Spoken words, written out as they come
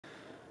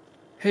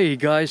Hey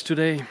guys,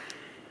 today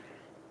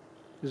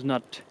is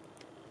not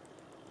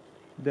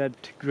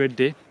that great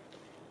day.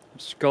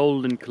 It's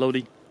cold and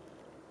cloudy,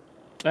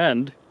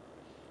 and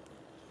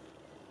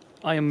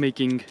I am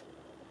making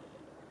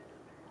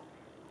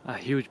a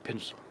huge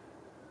pencil,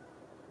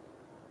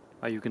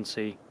 or you can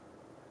say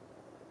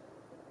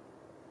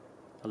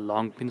a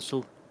long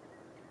pencil,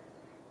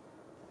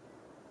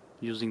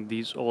 using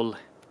these all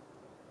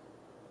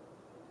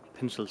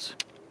pencils.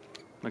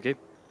 Okay,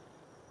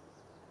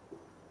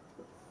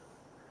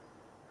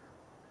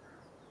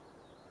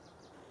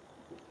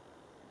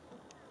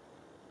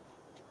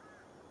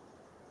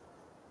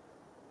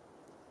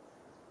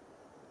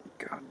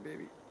 God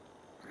baby.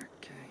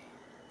 Okay,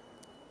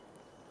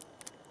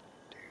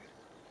 dude,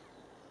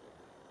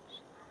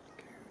 it's not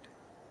good.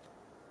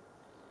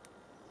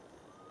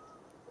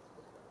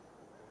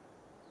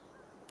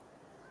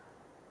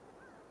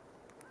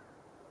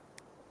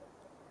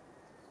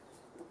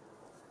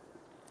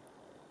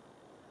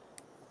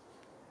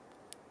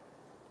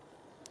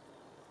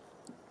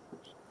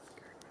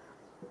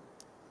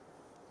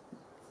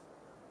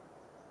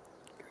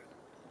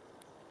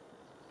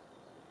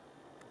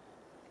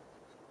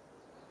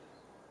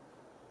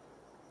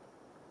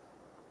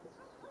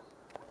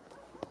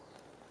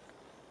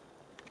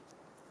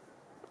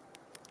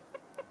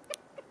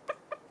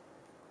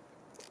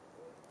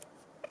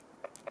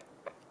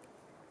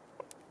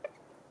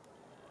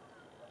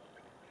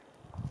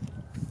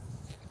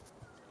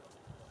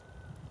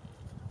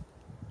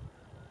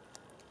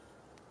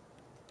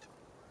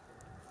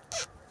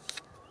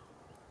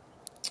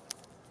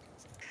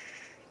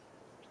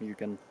 You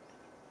can,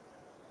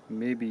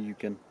 maybe you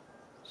can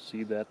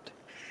see that.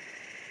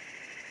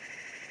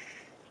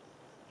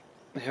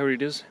 Here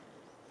it is.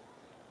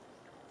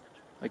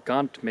 I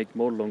can't make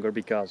more longer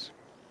because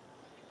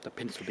the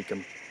pencil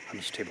become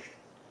unstable.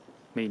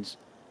 Means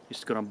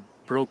it's gonna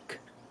broke.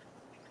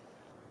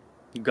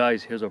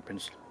 Guys, here's our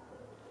pencil,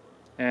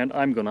 and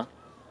I'm gonna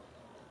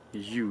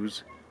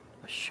use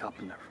a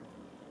sharpener.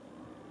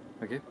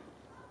 Okay,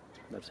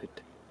 that's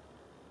it.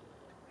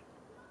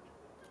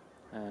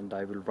 And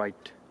I will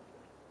write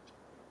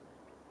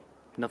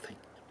nothing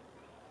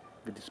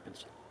with this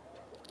pencil.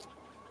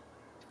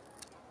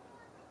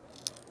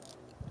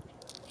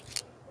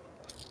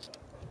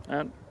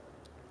 And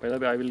by the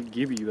way, I will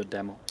give you a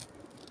demo,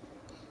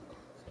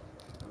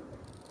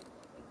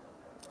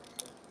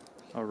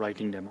 a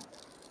writing demo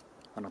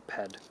on a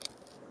pad.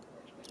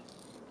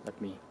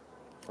 Let me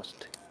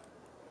first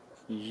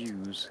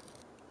use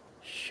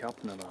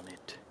sharpener on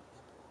it.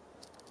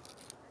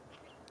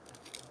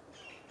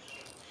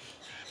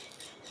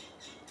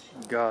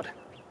 God,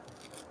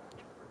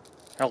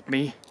 help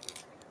me.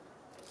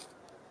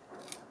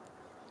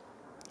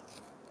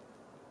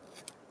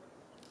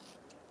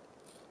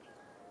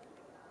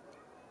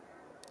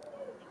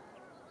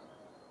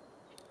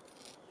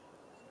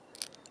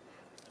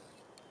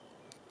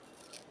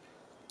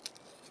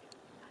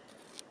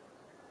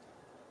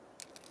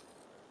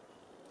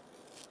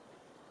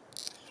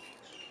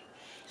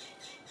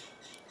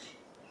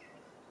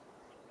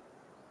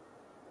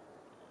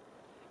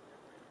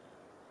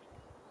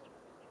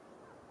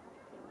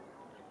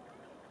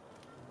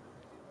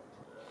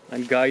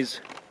 And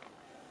guys,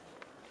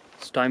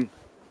 it's time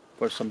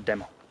for some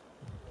demo.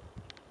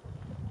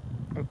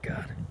 Oh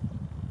God.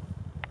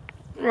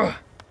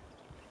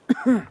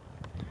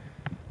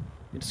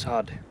 It's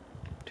hard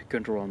to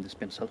control on this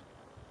pencil.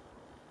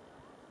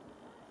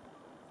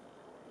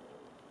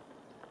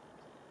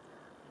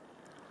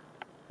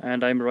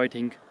 And I'm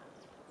writing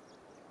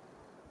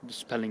the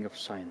spelling of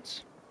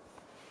science.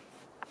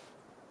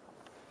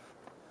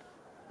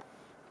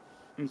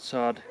 It's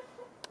hard.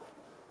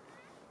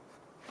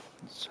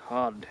 It's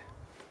hard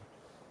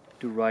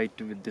to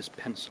write with this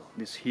pencil.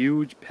 This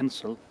huge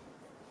pencil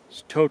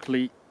is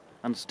totally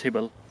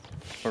unstable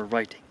for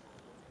writing.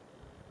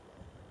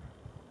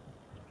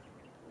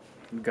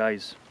 And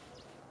guys,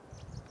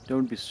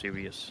 don't be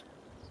serious.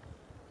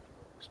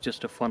 It's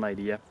just a fun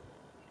idea.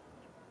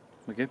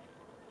 Okay?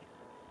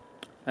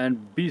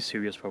 And be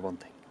serious for one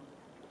thing.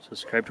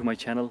 Subscribe to my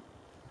channel,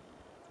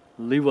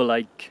 leave a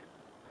like,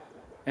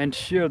 and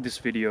share this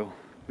video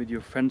with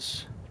your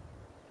friends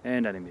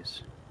and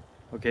enemies.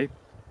 Okay?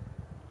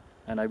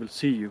 And I will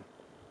see you,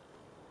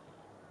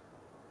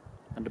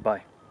 and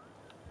bye.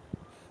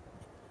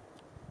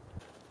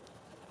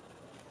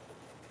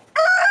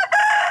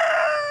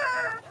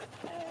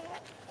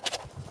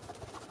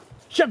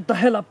 Shut the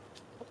hell up!